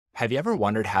Have you ever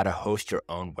wondered how to host your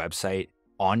own website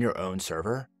on your own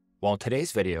server? Well, in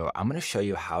today's video, I'm going to show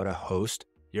you how to host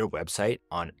your website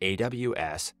on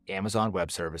AWS, Amazon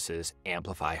Web Services,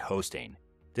 Amplify hosting.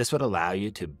 This would allow you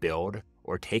to build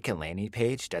or take a landing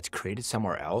page that's created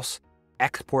somewhere else,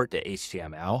 export the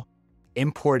HTML,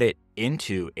 import it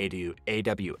into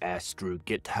AWS through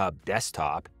GitHub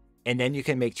Desktop, and then you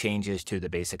can make changes to the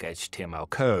basic HTML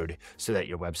code so that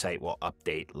your website will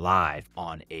update live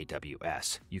on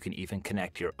AWS. You can even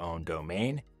connect your own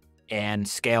domain and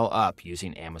scale up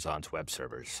using Amazon's web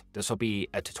servers. This will be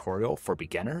a tutorial for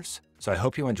beginners, so I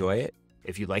hope you enjoy it.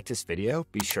 If you like this video,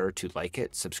 be sure to like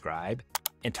it, subscribe,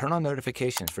 and turn on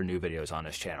notifications for new videos on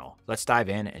this channel. Let's dive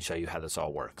in and show you how this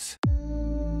all works.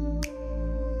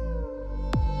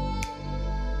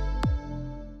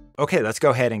 Okay, let's go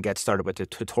ahead and get started with the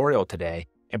tutorial today.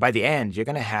 And by the end, you're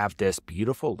going to have this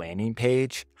beautiful landing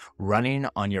page running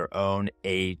on your own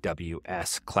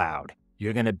AWS cloud.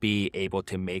 You're going to be able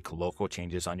to make local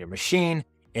changes on your machine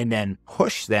and then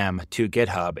push them to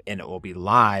GitHub, and it will be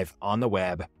live on the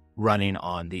web running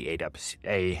on the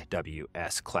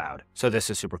AWS cloud. So this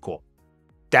is super cool.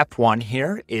 Step one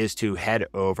here is to head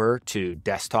over to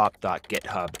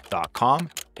desktop.github.com.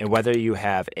 And whether you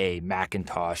have a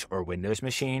Macintosh or Windows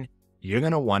machine, you're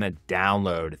going to want to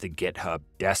download the GitHub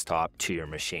Desktop to your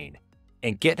machine.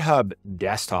 And GitHub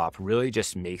Desktop really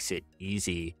just makes it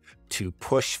easy to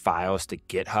push files to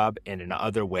GitHub in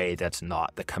another way that's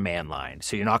not the command line.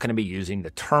 So you're not going to be using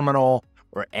the terminal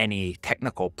or any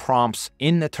technical prompts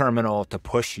in the terminal to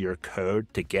push your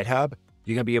code to GitHub.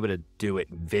 You're going to be able to do it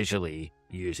visually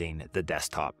using the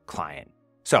desktop client.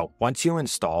 So once you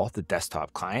install the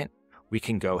desktop client, we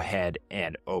can go ahead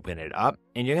and open it up,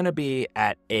 and you're going to be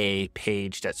at a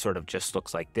page that sort of just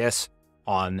looks like this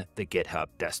on the GitHub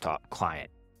Desktop client.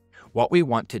 What we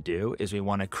want to do is we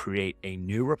want to create a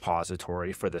new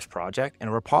repository for this project, and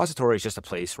a repository is just a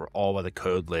place where all of the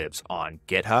code lives on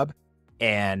GitHub.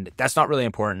 And that's not really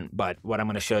important, but what I'm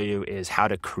going to show you is how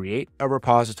to create a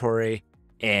repository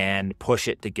and push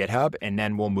it to GitHub, and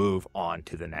then we'll move on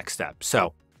to the next step.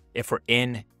 So if we're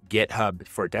in GitHub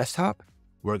for desktop,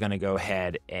 we're going to go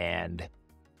ahead and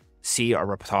see our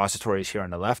repositories here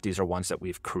on the left. These are ones that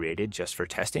we've created just for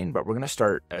testing, but we're going to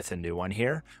start with a new one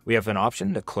here. We have an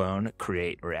option to clone,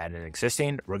 create, or add an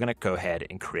existing. We're going to go ahead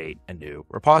and create a new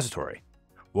repository.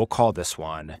 We'll call this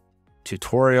one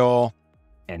tutorial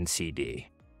NCD.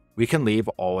 We can leave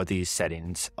all of these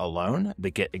settings alone. The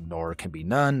git ignore can be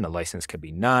none. The license can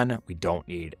be none. We don't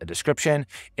need a description.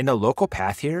 And the local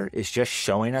path here is just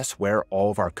showing us where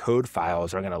all of our code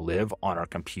files are going to live on our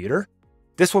computer.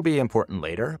 This will be important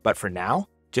later, but for now,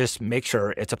 just make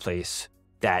sure it's a place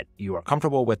that you are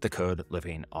comfortable with the code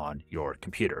living on your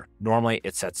computer. Normally,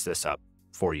 it sets this up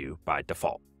for you by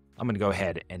default. I'm going to go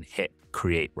ahead and hit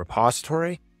create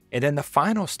repository. And then the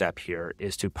final step here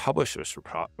is to publish this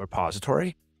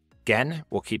repository. Again,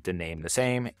 we'll keep the name the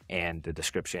same and the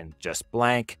description just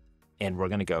blank. And we're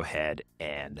going to go ahead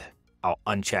and I'll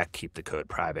uncheck, keep the code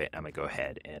private. I'm going to go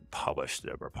ahead and publish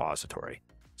the repository.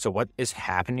 So what is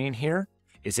happening here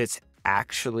is it's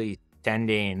actually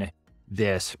sending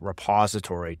this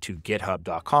repository to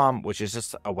github.com, which is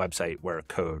just a website where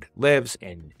code lives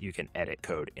and you can edit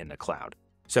code in the cloud.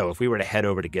 So if we were to head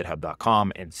over to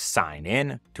github.com and sign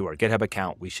in to our GitHub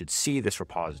account, we should see this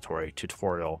repository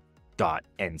tutorial.n-ncd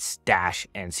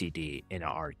in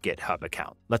our GitHub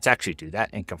account. Let's actually do that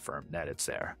and confirm that it's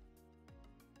there.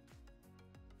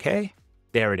 Okay,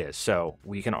 there it is. So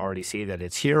we can already see that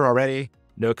it's here already.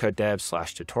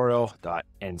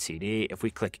 nocodedev/tutorial.ncd. If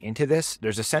we click into this,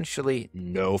 there's essentially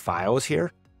no files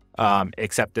here,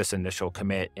 except this initial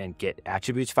commit and git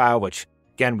attributes file, which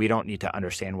again, we don't need to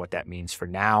understand what that means for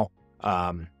now,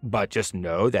 but just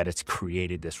know that it's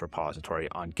created this repository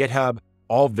on GitHub,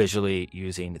 all visually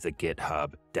using the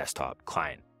GitHub Desktop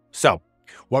client. So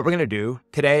what we're going to do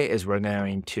today is we're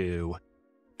going to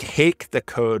take the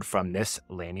code from this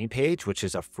landing page, which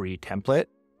is a free template.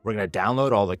 We're going to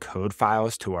download all the code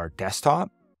files to our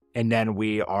desktop, and then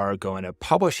we are going to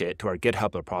publish it to our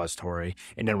GitHub repository,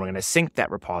 and then we're going to sync that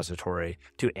repository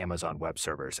to Amazon Web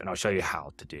Servers, and I'll show you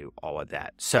how to do all of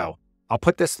that. So I'll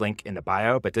put this link in the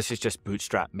bio, but this is just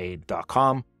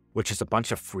bootstrapmade.com, which is a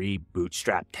bunch of free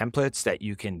Bootstrap templates that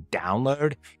you can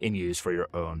download and use for your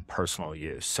own personal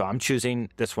use. So I'm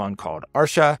choosing this one called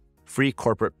Arsha, free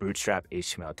corporate Bootstrap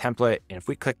HTML template, and if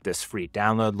we click this free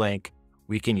download link,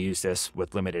 we can use this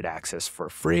with limited access for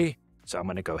free. So I'm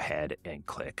going to go ahead and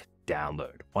click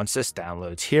download. Once this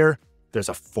downloads here, there's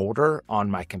a folder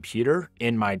on my computer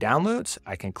in my downloads.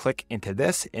 I can click into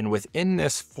this, and within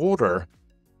this folder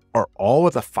are all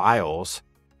of the files.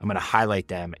 I'm going to highlight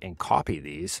them and copy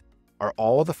these are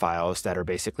all the files that are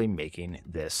basically making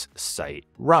this site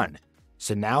run.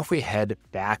 So now if we head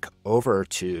back over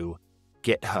to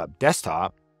GitHub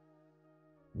Desktop,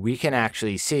 we can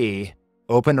actually see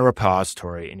open a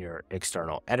repository in your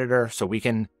external editor. So we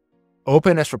can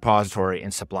open this repository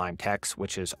in Sublime Text,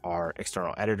 which is our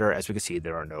external editor. As we can see,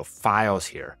 there are no files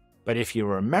here. But if you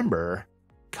remember,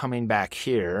 coming back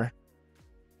here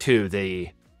to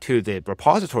the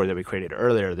repository that we created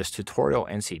earlier, this tutorial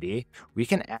NCD, we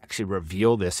can actually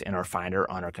reveal this in our Finder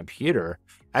on our computer.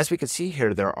 As we can see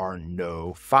here, there are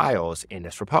no files in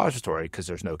this repository because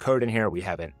there's no code in here. We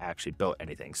haven't actually built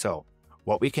anything. So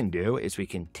what we can do is we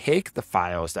can take the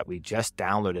files that we just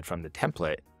downloaded from the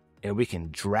template and we can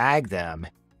drag them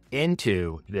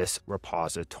into this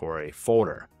repository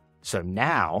folder. So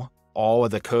now all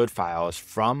of the code files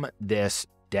from this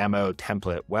demo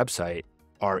template website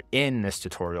are in this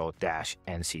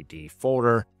tutorial-ncd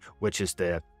folder, which is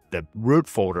the root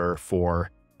folder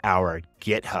for our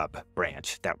GitHub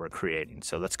branch that we're creating.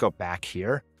 So let's go back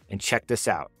here and check this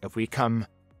out. If we come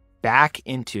back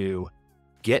into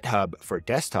GitHub for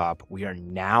desktop, we are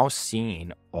now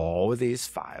seeing all of these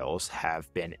files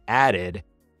have been added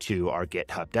to our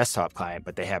GitHub desktop client,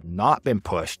 but they have not been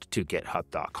pushed to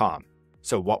github.com.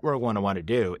 So what we're going to want to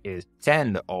do is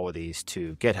send all of these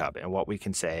to GitHub. And what we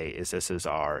can say is this is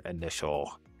our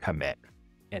initial commit.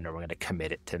 And then we're going to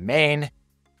commit it to main,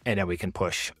 and then we can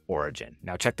push origin.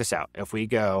 Now check this out. If we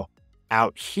go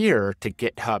out here to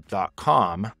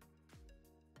github.com,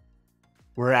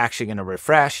 we're actually going to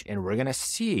refresh and we're going to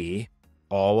see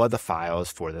all of the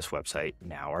files for this website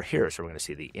now are here. So we're going to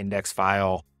see the index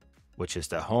file, which is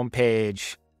the home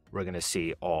page. We're going to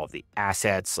see all of the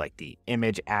assets, like the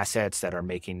image assets that are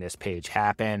making this page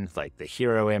happen, like the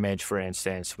hero image, for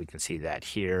instance. We can see that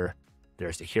here.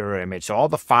 There's the hero image. So all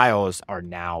the files are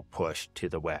now pushed to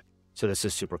the web. So this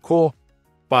is super cool,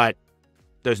 but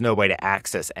there's no way to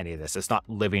access any of this. It's not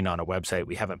living on a website.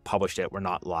 We haven't published it. We're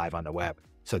not live on the web.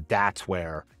 So that's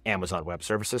where Amazon Web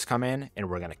Services come in, and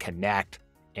we're going to connect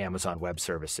Amazon Web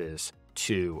Services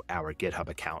to our GitHub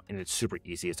account. And it's super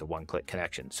easy. It's a one-click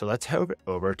connection. So let's head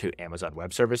over to Amazon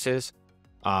Web Services.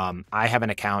 I have an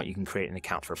account. You can create an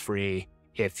account for free.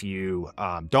 If you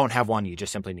don't have one, you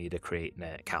just simply need to create an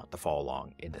account to follow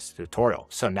along in this tutorial.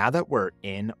 So now that we're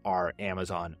in our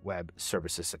Amazon Web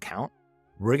Services account,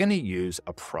 we're going to use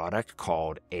a product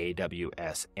called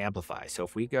AWS Amplify. So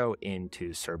if we go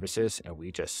into services and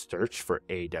we just search for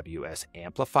AWS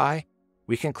Amplify,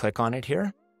 we can click on it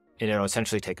here and it'll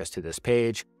essentially take us to this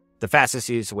page. The fastest,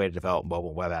 easiest way to develop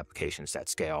mobile web applications that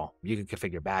scale. You can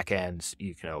configure backends,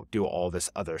 you can do all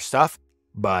this other stuff,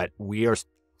 but we are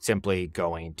simply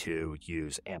going to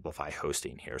use Amplify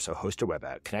hosting here. So host your web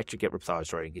app, connect your Git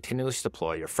repository, and continuously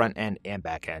deploy your front end and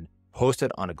back end hosted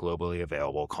on a globally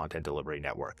available content delivery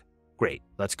network. Great,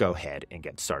 let's go ahead and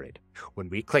get started. When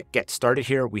we click Get Started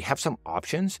here, we have some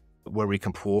options where we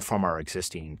can pull from our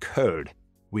existing code.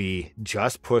 We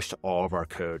just pushed all of our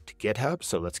code to GitHub,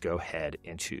 so let's go ahead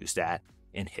and choose that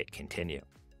and hit Continue.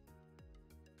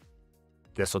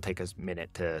 This will take us a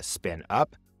minute to spin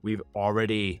up. We've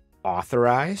already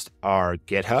authorized our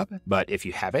GitHub, but if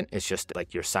you haven't, it's just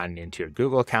like you're signing into your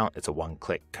Google account. It's a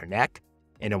one-click connect.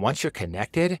 And then once you're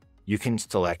connected, you can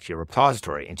select your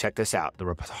repository. And check this out. The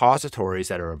repositories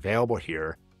that are available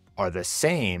here are the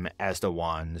same as the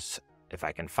ones, if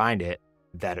I can find it,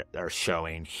 that are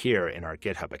showing here in our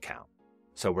GitHub account.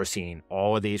 So we're seeing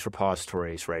all of these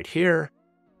repositories right here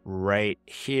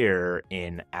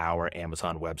in our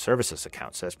Amazon Web Services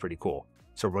account. So that's pretty cool.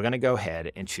 So we're going to go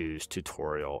ahead and choose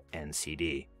tutorial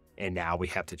NCD. And now we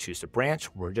have to choose the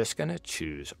branch. We're just going to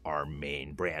choose our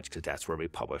main branch because that's where we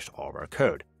published all of our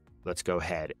code. Let's go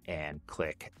ahead and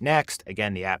click next.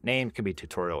 Again, the app name can be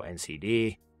tutorial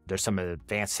NCD. There's some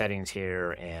advanced settings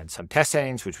here and some test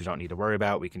settings, which we don't need to worry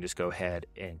about. We can just go ahead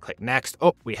and click next.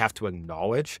 Oh, we have to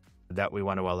acknowledge that we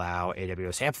want to allow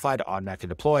AWS Amplify to automatically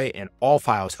deploy in all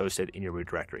files hosted in your root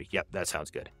directory. Yep, that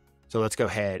sounds good. So let's go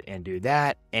ahead and do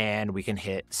that. And we can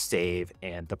hit save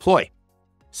and deploy.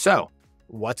 So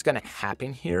what's going to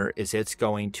happen here is it's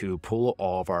going to pull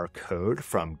all of our code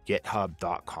from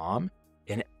github.com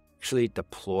and actually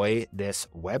deploy this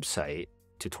website,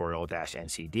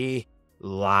 tutorial-ncd,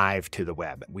 live to the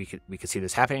web. We could see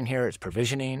this happening here. It's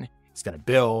provisioning, it's going to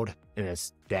build, and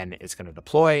then it's going to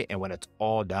deploy. And when it's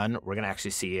all done, we're going to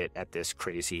actually see it at this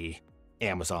crazy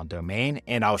Amazon domain.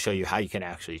 And I'll show you how you can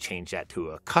actually change that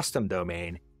to a custom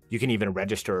domain. You can even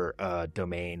register a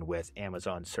domain with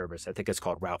Amazon service. I think it's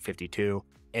called Route 52,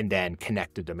 and then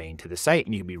connect the domain to the site,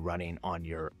 and you can be running on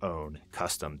your own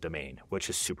custom domain, which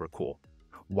is super cool.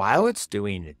 While it's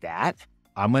doing that,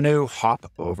 I'm going to hop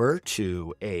over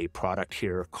to a product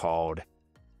here called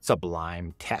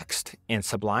Sublime Text. And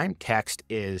Sublime Text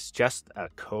is just a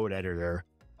code editor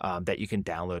that you can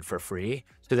download for free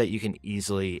so that you can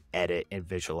easily edit and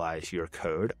visualize your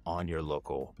code on your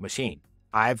local machine.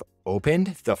 I've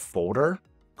opened the folder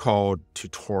called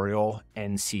tutorial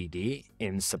NCD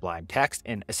in Sublime Text.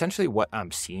 And essentially what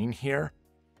I'm seeing here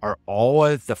are all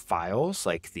of the files,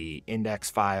 like the index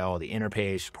file, the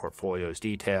interpage, portfolios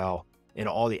detail, and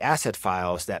all the asset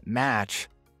files that match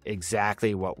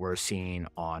exactly what we're seeing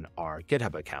on our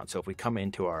GitHub account. So if we come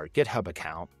into our GitHub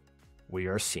account, we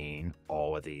are seeing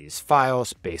all of these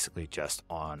files basically just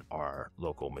on our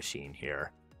local machine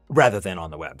here rather than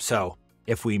on the web. So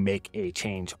if we make a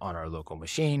change on our local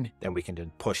machine, then we can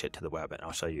then push it to the web, and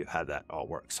I'll show you how that all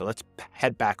works. So let's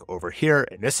head back over here,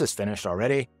 and this is finished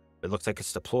already. It looks like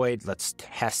it's deployed. Let's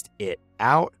test it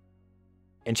out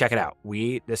and check it out.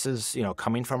 This is,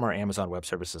 coming from our Amazon Web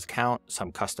Services account,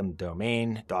 some custom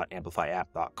domain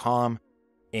 .amplifyapp.com,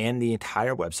 and the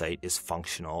entire website is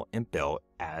functional and built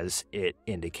as it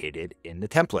indicated in the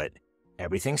template.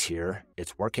 Everything's here.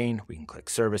 It's working. We can click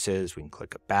services. We can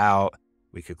click about.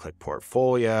 We could click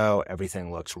portfolio.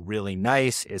 Everything looks really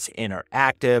nice. It's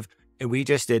interactive. And we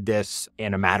just did this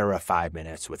in a matter of 5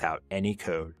 minutes without any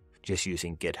code, just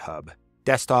using GitHub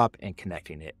Desktop and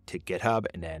connecting it to GitHub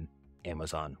and then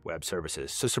Amazon Web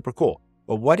Services. So super cool.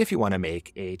 But what if you want to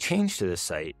make a change to this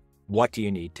site? What do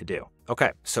you need to do?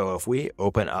 Okay, so if we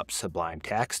open up Sublime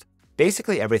Text,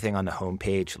 basically everything on the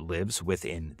homepage lives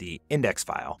within the index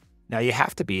file. Now you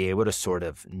have to be able to sort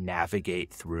of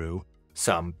navigate through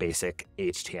some basic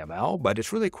HTML, but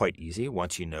it's really quite easy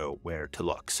once you know where to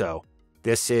look. So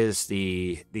this is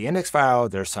the index file.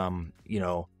 There's some,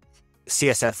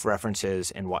 CSS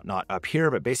references and whatnot up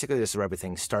here, but basically this is where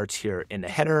everything starts here in the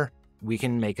header. We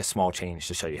can make a small change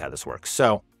to show you how this works.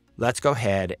 So let's go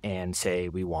ahead and say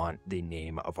we want the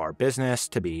name of our business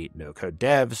to be No Code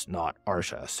Devs, not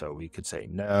Arsha. So we could say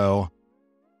No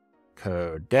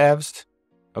Code Devs.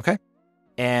 Okay.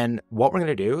 And what we're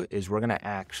going to do is we're going to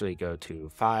actually go to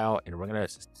File and we're going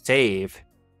to save.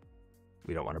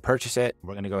 We don't want to purchase it.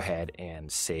 We're going to go ahead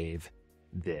and save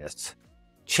this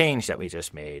change that we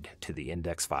just made to the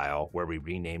index file where we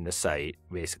renamed the site,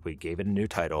 basically gave it a new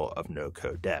title of No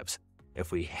Code Devs.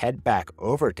 If we head back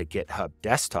over to GitHub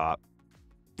Desktop,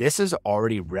 this is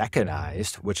already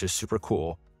recognized, which is super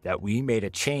cool, that we made a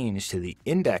change to the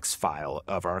index file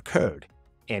of our code.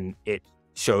 And it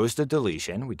shows the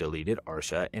deletion. We deleted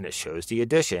Arsha, and it shows the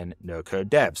addition, No Code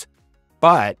Devs.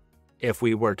 But if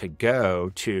we were to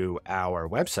go to our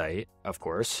website, of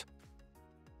course,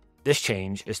 this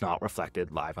change is not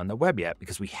reflected live on the web yet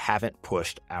because we haven't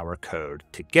pushed our code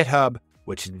to GitHub,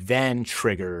 which then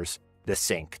triggers the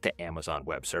sync to Amazon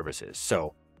Web Services.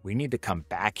 So we need to come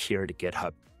back here to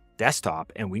GitHub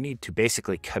Desktop, and we need to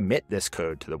basically commit this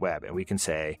code to the web. And we can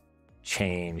say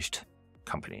changed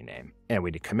company name, and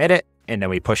we commit it, and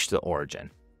then we push the origin.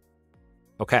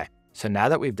 Okay, so now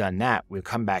that we've done that, we'll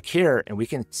come back here and we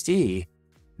can see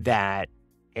that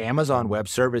Amazon Web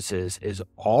Services is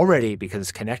already, because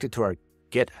it's connected to our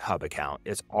GitHub account,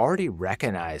 it's already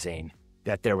recognizing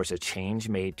that there was a change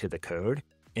made to the code,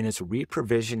 and it's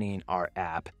reprovisioning our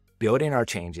app, building our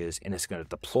changes, and it's going to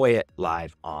deploy it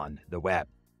live on the web,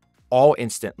 all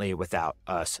instantly without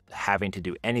us having to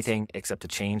do anything except to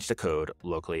change the code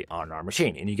locally on our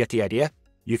machine. And you get the idea.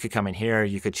 You could come in here,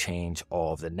 you could change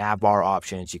all of the navbar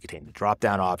options, you could change the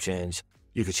drop-down options,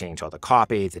 you could change all the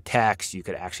copy, the text, you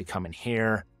could actually come in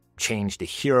here, change the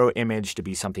hero image to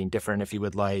be something different if you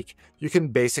would like. You can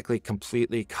basically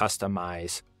completely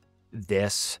customize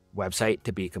this website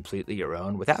to be completely your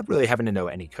own without really having to know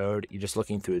any code. You're just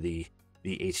looking through the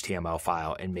HTML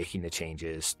file and making the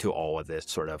changes to all of this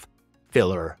sort of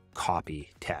filler copy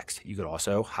text. You could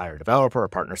also hire a developer or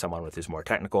partner someone with who's more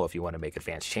technical if you want to make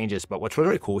advanced changes. But what's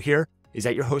really cool here is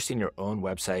that you're hosting your own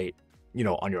website,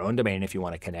 on your own domain if you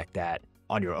want to connect that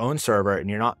on your own server, and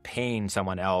you're not paying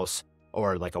someone else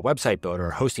or like a website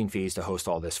builder hosting fees to host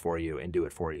all this for you and do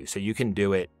it for you. So you can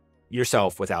do it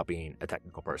yourself without being a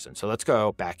technical person. So let's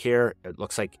go back here. It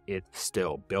looks like it's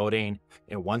still building.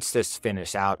 And once this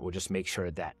finishes out, we'll just make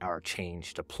sure that our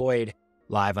change deployed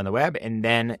live on the web. And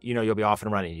then, you'll be off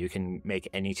and running. You can make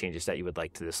any changes that you would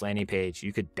like to this landing page.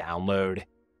 You could download.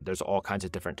 There's all kinds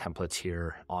of different templates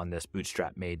here on this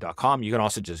bootstrapmade.com. You can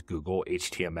also just Google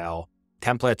HTML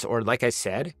templates, or like I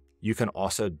said, you can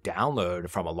also download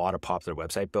from a lot of popular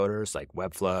website builders like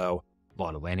Webflow, a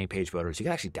lot of landing page builders. You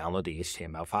can actually download the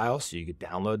HTML files. So you could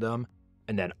download them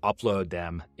and then upload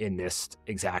them in this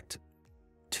exact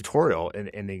tutorial,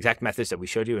 in the exact methods that we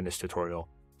showed you in this tutorial,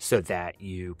 so that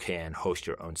you can host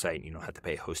your own site and you don't have to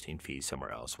pay hosting fees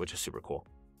somewhere else, which is super cool.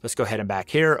 Let's go ahead and back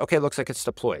here. Okay, looks like it's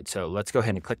deployed. So let's go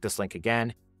ahead and click this link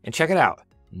again and check it out.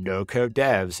 No Code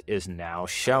Devs is now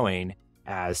showing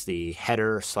as the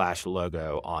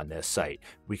header/logo on this site.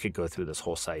 We could go through this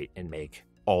whole site and make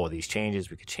all of these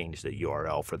changes. We could change the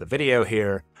URL for the video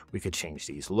here. We could change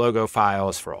these logo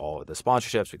files for all of the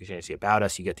sponsorships. We could change the about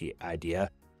us. You get the idea.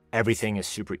 Everything is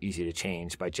super easy to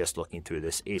change by just looking through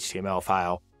this HTML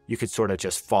file. You could sort of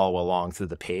just follow along through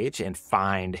the page and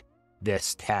find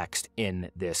this text in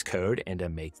this code and to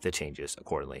make the changes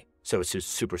accordingly. So it's just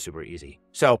super, super easy.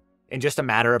 So in just a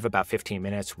matter of about 15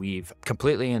 minutes, we've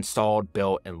completely installed,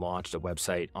 built, and launched a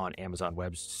website on Amazon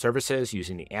Web Services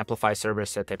using the Amplify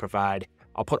service that they provide.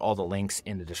 I'll put all the links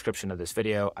in the description of this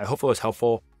video. I hope it was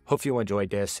helpful. Hope you enjoyed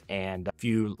this. And if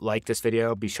you like this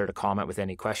video, be sure to comment with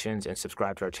any questions and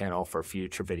subscribe to our channel for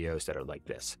future videos that are like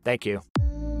this. Thank you.